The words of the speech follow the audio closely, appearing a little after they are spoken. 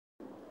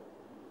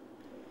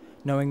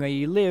Knowing where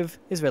you live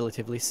is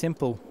relatively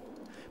simple,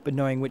 but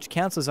knowing which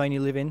council zone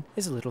you live in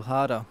is a little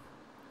harder.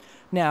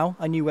 Now,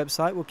 a new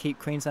website will keep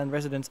Queensland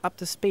residents up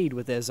to speed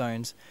with their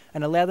zones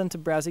and allow them to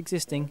browse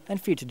existing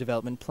and future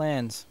development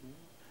plans.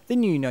 The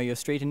new Know Your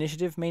Street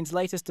initiative means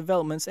latest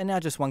developments are now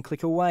just one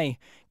click away,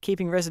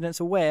 keeping residents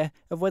aware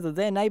of whether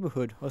their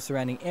neighbourhood or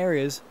surrounding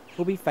areas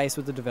will be faced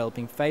with a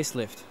developing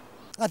facelift.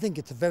 I think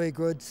it's a very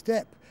good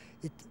step.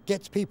 It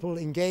gets people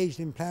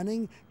engaged in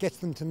planning, gets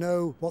them to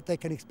know what they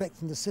can expect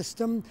from the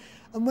system,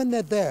 and when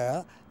they're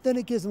there, then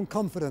it gives them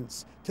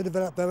confidence to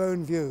develop their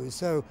own views.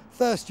 So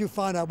first you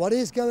find out what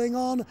is going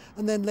on,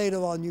 and then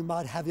later on you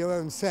might have your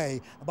own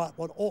say about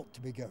what ought to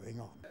be going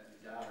on.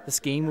 The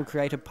scheme will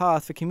create a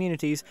path for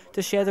communities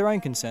to share their own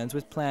concerns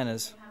with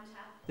planners.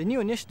 The new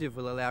initiative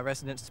will allow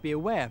residents to be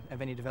aware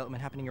of any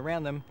development happening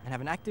around them and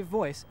have an active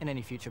voice in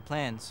any future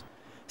plans.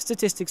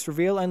 Statistics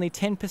reveal only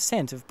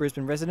 10% of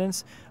Brisbane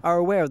residents are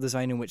aware of the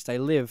zone in which they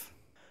live.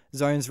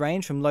 Zones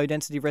range from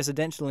low-density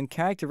residential and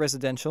character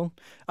residential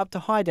up to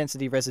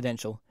high-density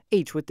residential,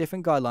 each with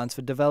different guidelines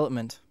for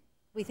development.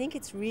 We think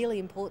it's really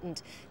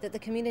important that the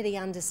community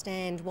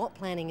understand what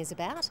planning is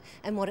about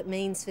and what it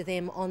means for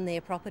them on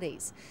their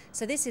properties.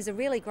 So this is a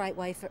really great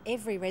way for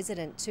every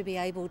resident to be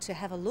able to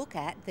have a look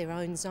at their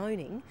own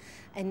zoning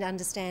and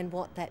understand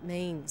what that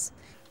means.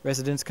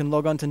 Residents can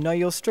log on to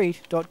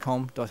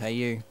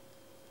knowyourstreet.com.au.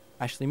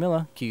 Ashley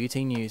Miller, QUT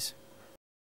News.